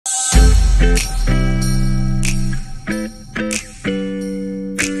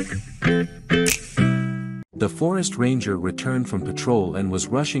The forest ranger returned from patrol and was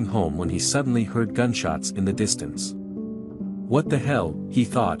rushing home when he suddenly heard gunshots in the distance. What the hell, he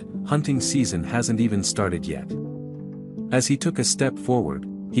thought, hunting season hasn't even started yet. As he took a step forward,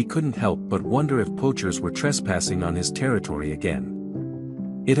 he couldn't help but wonder if poachers were trespassing on his territory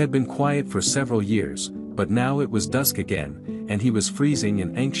again. It had been quiet for several years, but now it was dusk again, and he was freezing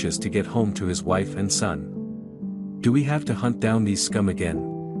and anxious to get home to his wife and son. Do we have to hunt down these scum again?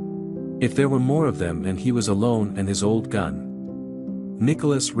 If there were more of them and he was alone and his old gun.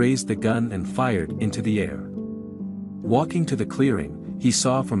 Nicholas raised the gun and fired into the air. Walking to the clearing, he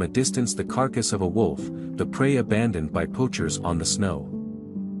saw from a distance the carcass of a wolf, the prey abandoned by poachers on the snow.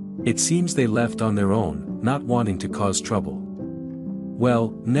 It seems they left on their own, not wanting to cause trouble.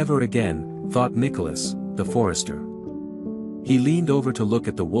 Well, never again, thought Nicholas, the forester. He leaned over to look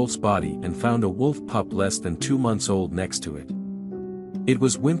at the wolf's body and found a wolf pup less than 2 months old next to it. It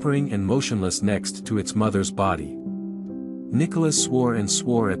was whimpering and motionless next to its mother's body. Nicholas swore and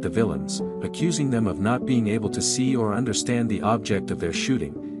swore at the villains, accusing them of not being able to see or understand the object of their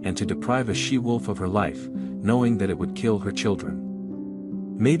shooting, and to deprive a she-wolf of her life, knowing that it would kill her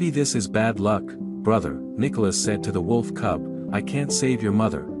children. Maybe this is bad luck, brother, Nicholas said to the wolf cub. I can't save your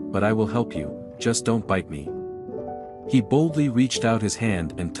mother, but I will help you, just don't bite me. He boldly reached out his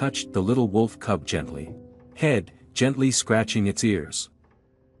hand and touched the little wolf cub gently scratching its ears.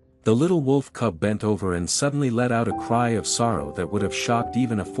 The little wolf cub bent over and suddenly let out a cry of sorrow that would have shocked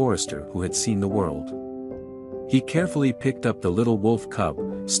even a forester who had seen the world. He carefully picked up the little wolf cub,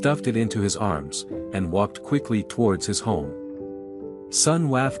 stuffed it into his arms, and walked quickly towards his home. Son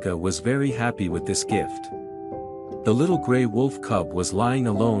Wafka was very happy with this gift. The little gray wolf cub was lying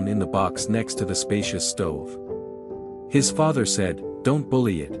alone in the box next to the spacious stove. His father said, "Don't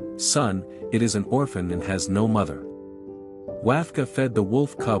bully it, son, it is an orphan and has no mother." Wafka fed the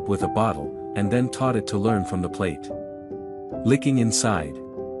wolf cub with a bottle, and then taught it to learn from the plate. Licking inside.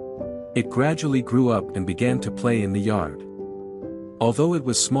 It gradually grew up and began to play in the yard. Although it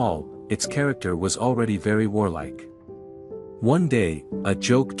was small, its character was already very warlike. One day, a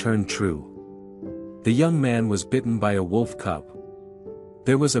joke turned true. The young man was bitten by a wolf cub.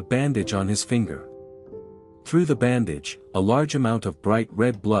 There was a bandage on his finger. Through the bandage, a large amount of bright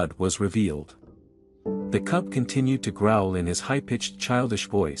red blood was revealed. The cub continued to growl in his high-pitched childish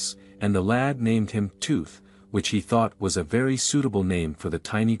voice, and the lad named him Tooth, which he thought was a very suitable name for the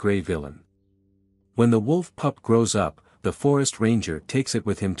tiny gray villain. When the wolf pup grows up, the forest ranger takes it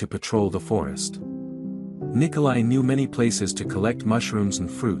with him to patrol the forest. Nikolai knew many places to collect mushrooms and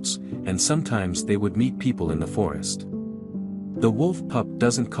fruits, and sometimes they would meet people in the forest. The wolf pup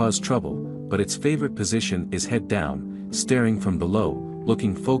doesn't cause trouble, but its favorite position is head down, staring from below,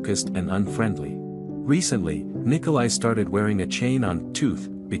 looking focused and unfriendly. Recently, Nikolai started wearing a chain on Tooth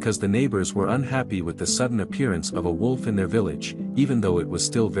because the neighbors were unhappy with the sudden appearance of a wolf in their village, even though it was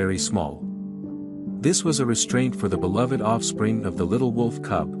still very small. This was a restraint for the beloved offspring of the little wolf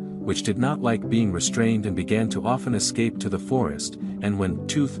cub, which did not like being restrained and began to often escape to the forest, and when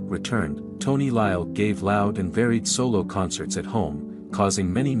Tooth returned, Tony Lyle gave loud and varied solo concerts at home,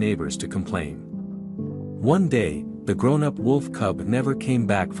 causing many neighbors to complain. One day, the grown-up wolf cub never came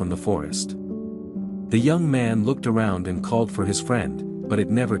back from the forest. The young man looked around and called for his friend, but it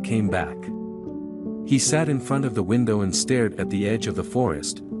never came back. He sat in front of the window and stared at the edge of the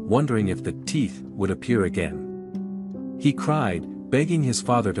forest, wondering if the teeth would appear again. He cried, begging his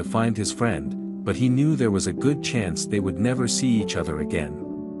father to find his friend, but he knew there was a good chance they would never see each other again.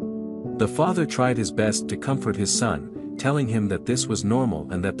 The father tried his best to comfort his son, telling him that this was normal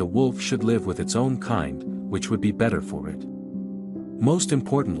and that the wolf should live with its own kind, which would be better for it. Most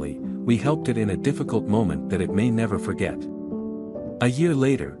importantly, we helped it in a difficult moment that it may never forget. A year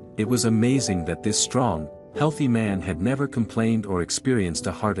later, it was amazing that this strong, healthy man had never complained or experienced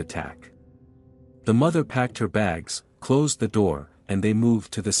a heart attack. The mother packed her bags, closed the door, and they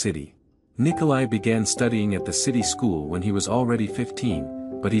moved to the city. Nikolai began studying at the city school when he was already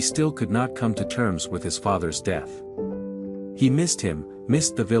 15, but he still could not come to terms with his father's death. He missed him,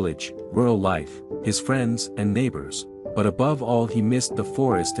 missed the village, rural life, his friends and neighbors, but above all he missed the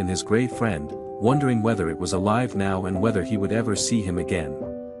forest and his gray friend, wondering whether it was alive now and whether he would ever see him again.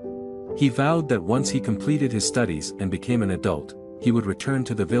 He vowed that once he completed his studies and became an adult, he would return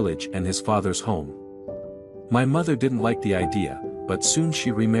to the village and his father's home. My mother didn't like the idea, but soon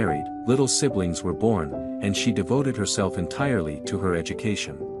she remarried, little siblings were born, and she devoted herself entirely to her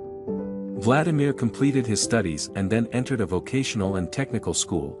education. Vladimir completed his studies and then entered a vocational and technical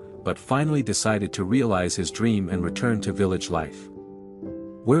school, but finally decided to realize his dream and return to village life.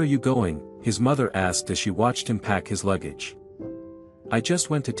 "Where are you going, his mother asked as she watched him pack his luggage. "I just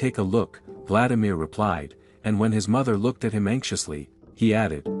went to take a look," Vladimir replied, and when his mother looked at him anxiously, he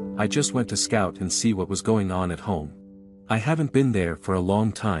added, "I just went to scout and see what was going on at home. I haven't been there for a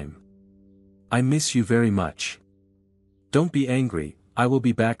long time. I miss you very much. Don't be angry, I will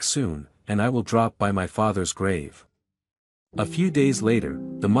be back soon, and I will drop by my father's grave." A few days later,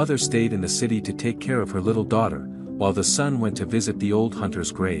 the mother stayed in the city to take care of her little daughter, while the son went to visit the old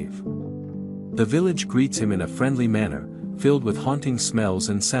hunter's grave. The village greets him in a friendly manner, filled with haunting smells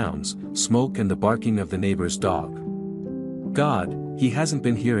and sounds, smoke and the barking of the neighbor's dog. God, he hasn't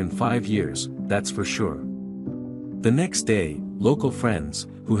been here in 5 years, that's for sure. The next day, local friends,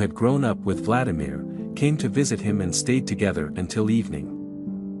 who had grown up with Vladimir, came to visit him and stayed together until evening.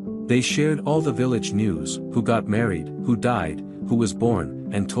 They shared all the village news, who got married, who died, who was born,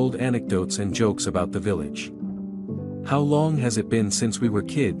 and told anecdotes and jokes about the village. "How long has it been since we were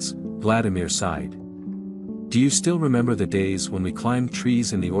kids?" Vladimir sighed. "Do you still remember the days when we climbed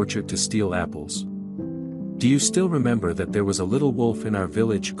trees in the orchard to steal apples? Do you still remember that there was a little wolf in our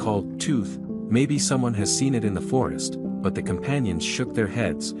village called Tooth? Maybe someone has seen it in the forest," but the companions shook their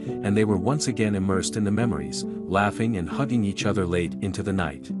heads, and they were once again immersed in the memories, laughing and hugging each other late into the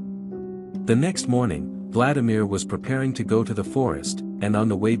night. The next morning, Vladimir was preparing to go to the forest, and on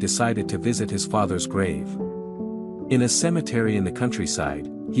the way decided to visit his father's grave. In a cemetery in the countryside,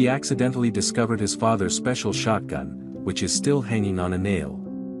 he accidentally discovered his father's special shotgun, which is still hanging on a nail.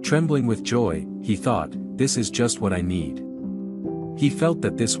 Trembling with joy, he thought, "This is just what I need." He felt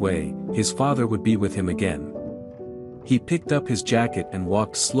that this way, his father would be with him again. He picked up his jacket and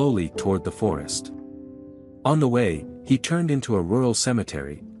walked slowly toward the forest. On the way, he turned into a rural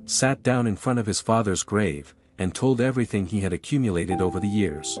cemetery, sat down in front of his father's grave, and told everything he had accumulated over the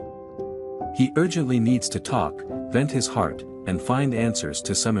years. He urgently needs to talk, vent his heart, and find answers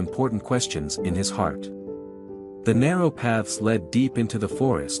to some important questions in his heart. The narrow paths led deep into the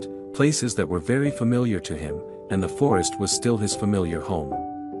forest, places that were very familiar to him, and the forest was still his familiar home.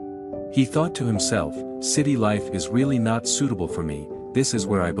 He thought to himself, "City life is really not suitable for me, this is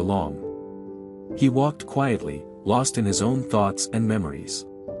where I belong." He walked quietly, lost in his own thoughts and memories.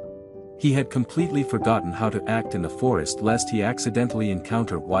 He had completely forgotten how to act in the forest lest he accidentally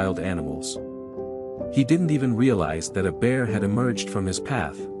encounter wild animals. He didn't even realize that a bear had emerged from his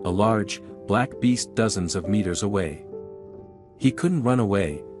path, a large, black beast dozens of meters away. He couldn't run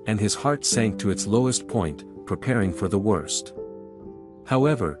away, and his heart sank to its lowest point, preparing for the worst.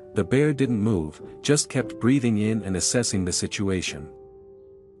 However, the bear didn't move, just kept breathing in and assessing the situation.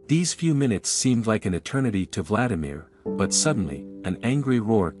 These few minutes seemed like an eternity to Vladimir, but suddenly, an angry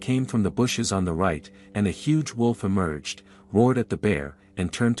roar came from the bushes on the right, and a huge wolf emerged, roared at the bear,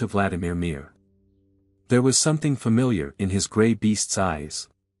 and turned to Vladimir. There was something familiar in his gray beast's eyes.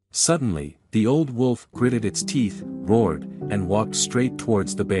 Suddenly, the old wolf gritted its teeth, roared, and walked straight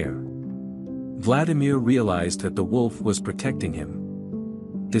towards the bear. Vladimir realized that the wolf was protecting him.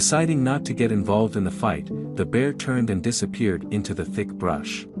 Deciding not to get involved in the fight, the bear turned and disappeared into the thick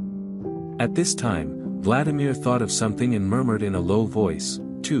brush. At this time, Vladimir thought of something and murmured in a low voice,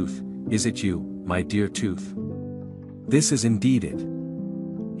 "Tooth, is it you, my dear Tooth? This is indeed it."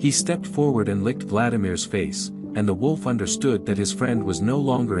 He stepped forward and licked Vladimir's face, and the wolf understood that his friend was no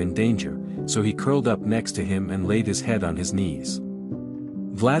longer in danger, so he curled up next to him and laid his head on his knees.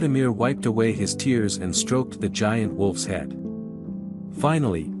 Vladimir wiped away his tears and stroked the giant wolf's head.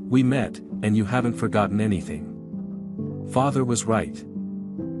 "Finally, we met, and you haven't forgotten anything. Father was right.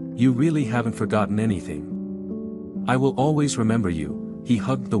 You really haven't forgotten anything. I will always remember you." He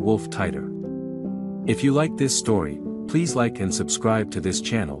hugged the wolf tighter. If you like this story, please like and subscribe to this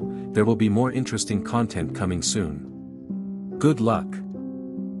channel, there will be more interesting content coming soon. Good luck.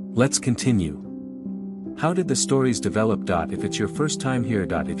 Let's continue. How did the stories develop? If it's your first time here.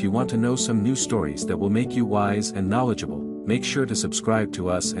 If you want to know some new stories that will make you wise and knowledgeable, make sure to subscribe to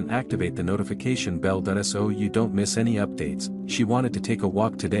us and activate the notification bell so you don't miss any updates. She wanted to take a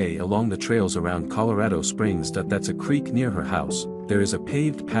walk today along the trails around Colorado Springs. That's a creek near her house. There is a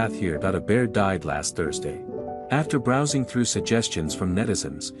paved path here. A bear died last Thursday. After browsing through suggestions from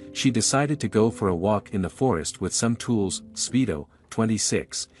netizens, she decided to go for a walk in the forest with some tools. Speedo,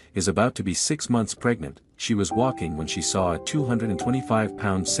 26, is about to be 6 months pregnant. She was walking when she saw a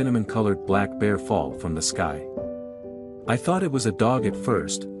 225-pound cinnamon-colored black bear fall from the sky. "I thought it was a dog at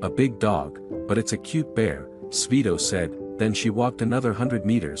first, a big dog, but it's a cute bear," Speedo said. Then she walked another 100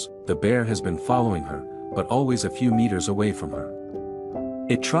 meters, the bear has been following her, but always a few meters away from her.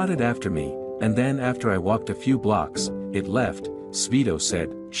 "It trotted after me, and then after I walked a few blocks, it left," Speedo said.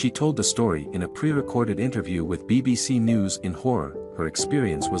 She told the story in a pre-recorded interview with BBC News in horror. her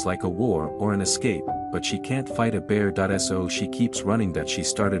experience was like a war or an escape, but she can't fight a bear. So she keeps running. She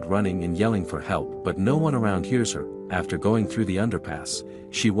started running and yelling for help, but no one around hears her. After going through the underpass,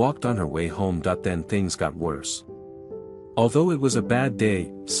 she walked on her way home. Then things got worse. Although it was a bad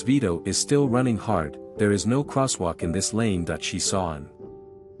day, Svito is still running hard. There is no crosswalk in this lane. She saw an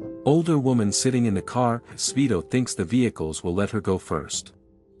older woman sitting in the car. Svito thinks the vehicles will let her go first.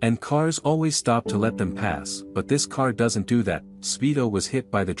 And cars always stop to let them pass, but this car doesn't do that. Svito was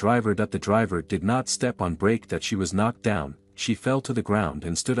hit by the driver. The driver did not step on brake. She was knocked down. She fell to the ground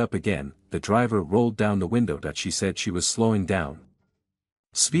and stood up again. The driver rolled down the window. She said she was slowing down.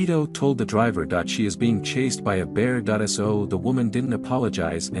 Svito told the driver she is being chased by a bear. So the woman didn't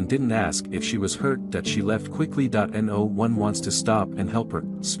apologize and didn't ask if she was hurt. She left quickly. No one wants to stop and help her.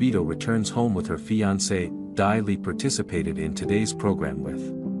 Svito returns home with her fiancé. Lee participated in today's program with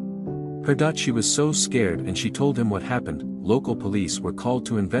her. She was so scared and she told him what happened. Local police were called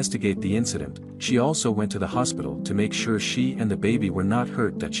to investigate the incident. She also went to the hospital to make sure she and the baby were not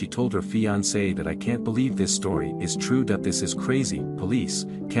hurt. She told her fiancé I can't believe this story is true. This is crazy. Police,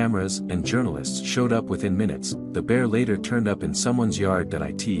 cameras and journalists showed up within minutes. The bear later turned up in someone's yard.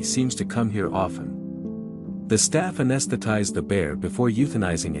 It seems to come here often. The staff anesthetized the bear before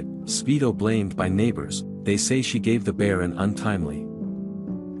euthanizing it. Svito blamed by neighbors. They say she gave the bear an untimely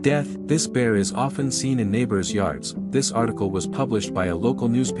death. This bear is often seen in neighbors' yards. This article was published by a local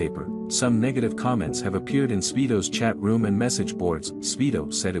newspaper. Some negative comments have appeared in Svito's chat room and message boards.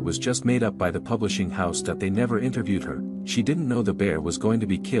 Svito said it was just made up by the publishing house. They never interviewed her. She didn't know the bear was going to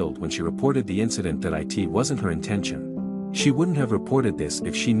be killed when she reported the incident. It wasn't her intention. She wouldn't have reported this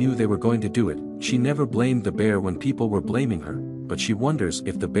if she knew they were going to do it. She never blamed the bear when people were blaming her, but she wonders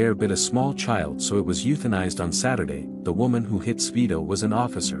if the bear bit a small child so it was euthanized on Saturday. The woman who hit Svito was an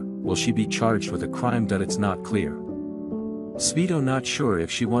officer. Will she be charged with a crime? It's not clear. Svito not sure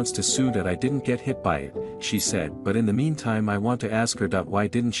if she wants to sue. I didn't get hit by it, she said, but in the meantime I want to ask her. Why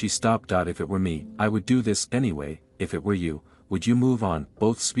didn't she stop? If it were me, I would do this anyway. If it were you, would you move on?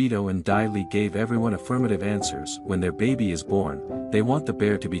 Both Svito and Lee gave everyone affirmative answers. When their baby is born, they want the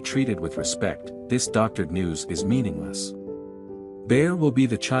bear to be treated with respect. This doctored news is meaningless. Bear will be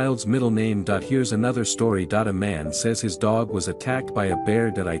the child's middle name. Here's another story. A man says his dog was attacked by a bear.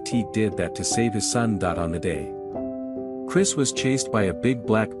 It did that to save his son. On the day Chris was chased by a big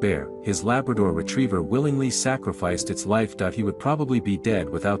black bear, his Labrador retriever willingly sacrificed its life. He would probably be dead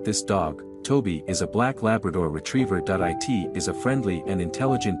without this dog. Toby is a black Labrador retriever. It is a friendly and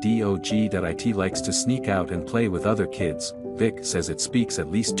intelligent dog. It likes to sneak out and play with other kids. Vic says it speaks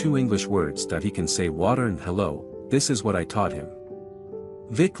at least 2 English words. He can say water and hello. This is what I taught him.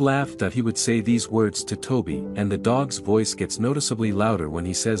 Vic laughed. He would say these words to Toby, and the dog's voice gets noticeably louder when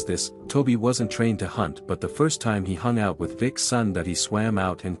he says this. Toby wasn't trained to hunt, but the first time he hung out with Vic's son he swam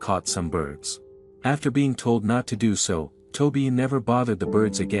out and caught some birds. After being told not to do so, Toby never bothered the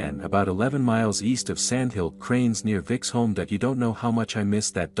birds again. About 11 miles east of Sandhill Cranes near Vic's home. You don't know how much I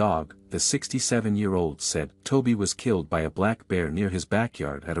miss that dog, the 67-year-old said. Toby was killed by a black bear near his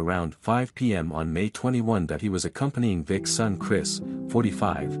backyard at around 5 p.m. on May 21. He was accompanying Vic's son Chris,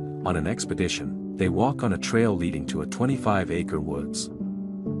 45, on an expedition. They walk on a trail leading to a 25-acre woods.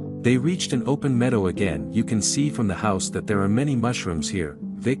 They reached an open meadow again. You can see from the house that there are many mushrooms here.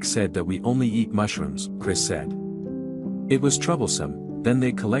 Vic said that we only eat mushrooms, Chris said. It was troublesome. Then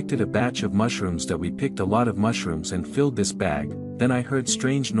they collected a batch of mushrooms. We picked a lot of mushrooms and filled this bag. Then I heard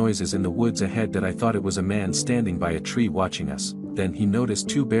strange noises in the woods ahead. I thought it was a man standing by a tree watching us. Then he noticed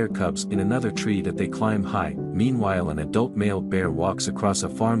 2 bear cubs in another tree. They climb high. Meanwhile an adult male bear walks across a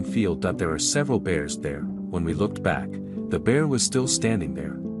farm field. There are several bears there. When we looked back, the bear was still standing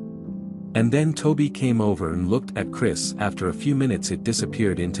there. And then Toby came over and looked at Chris. After a few minutes it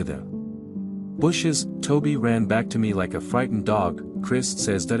disappeared into the bushes. Toby ran back to me like a frightened dog. Chris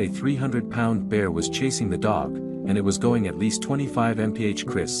says that a 300-pound bear was chasing the dog, and it was going at least 25 mph.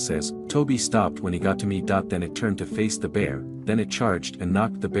 Chris says, Toby stopped when he got to me. Then it turned to face the bear, then it charged and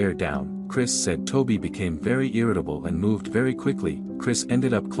knocked the bear down. Chris said Toby became very irritable and moved very quickly. Chris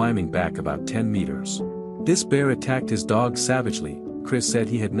ended up climbing back about 10 meters. This bear attacked his dog savagely. Chris said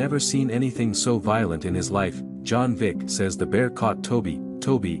he had never seen anything so violent in his life. John Vic says the bear caught Toby.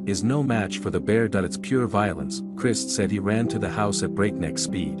 Toby is no match for the bear. It's pure violence. Chris said he ran to the house at breakneck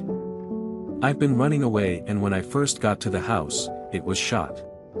speed. I've been running away, and when I first got to the house, it was shot.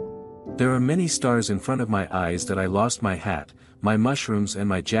 There are many stars in front of my eyes. I lost my hat, my mushrooms and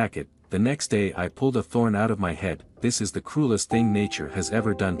my jacket. The next day I pulled a thorn out of my head. This is the cruelest thing nature has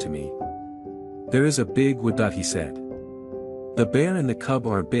ever done to me. There is a big wood. He said. The bear and the cub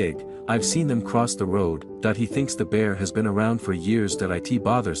are big, I've seen them cross the road. He thinks the bear has been around for years. It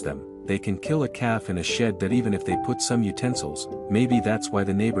bothers them. They can kill a calf in a shed that even if they put some utensils, maybe that's why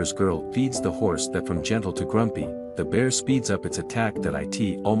the neighbor's girl feeds the horse that from gentle to grumpy. The bear speeds up its attack.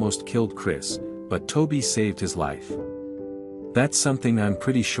 It almost killed Chris, but Toby saved his life. That's something I'm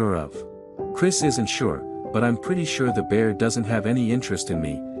pretty sure of. Chris isn't sure, but I'm pretty sure the bear doesn't have any interest in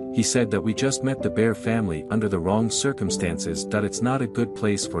me. He said that we just met the bear family under the wrong circumstances. It's not a good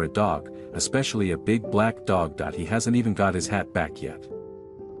place for a dog, especially a big black dog. He hasn't even got his hat back yet.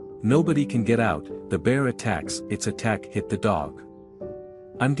 Nobody can get out. The bear attacks. Its attack hit the dog.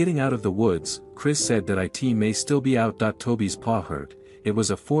 I'm getting out of the woods. Chris said that it may still be out. Toby's paw hurt. It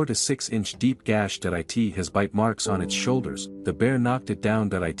was a 4 to 6 inch deep gash. It has bite marks on its shoulders. The bear knocked it down.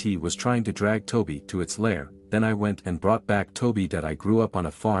 It was trying to drag Toby to its lair. Then I went and brought back Toby. I grew up on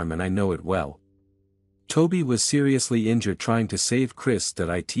a farm and I know it well. Toby was seriously injured trying to save Chris.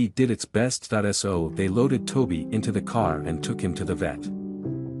 It did its best. So they loaded Toby into the car and took him to the vet.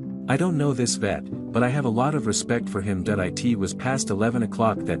 I don't know this vet, but I have a lot of respect for him. It was past 11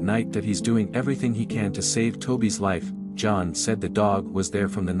 o'clock that night. He's doing everything he can to save Toby's life. John said the dog was there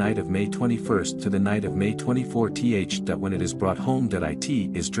from the night of May 21st to the night of May 24th. When it is brought home. It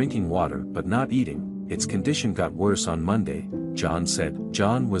is drinking water but not eating. Its condition got worse on Monday, John said.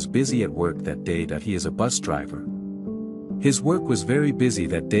 John was busy at work that day. He is a bus driver. His work was very busy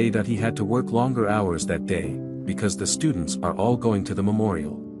that day. He had to work longer hours that day, because the students are all going to the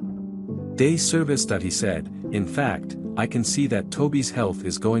Memorial Day service. He said, in fact, I can see that Toby's health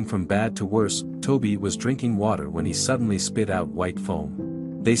is going from bad to worse. Toby was drinking water when he suddenly spit out white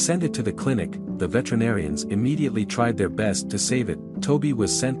foam. They sent it to the clinic. The veterinarians immediately tried their best to save it. Toby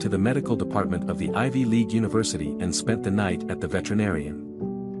was sent to the medical department of the Ivy League University and spent the night at the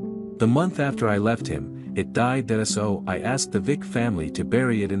veterinarian. The month after I left him, it died. So I asked the Vick family to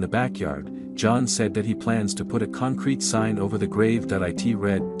bury it in the backyard. John said that he plans to put a concrete sign over the grave. It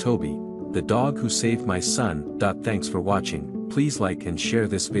read, Toby, the dog who saved my son. Thanks for watching. Please like and share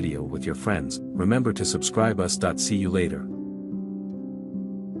this video with your friends. Remember to subscribe us. See you later.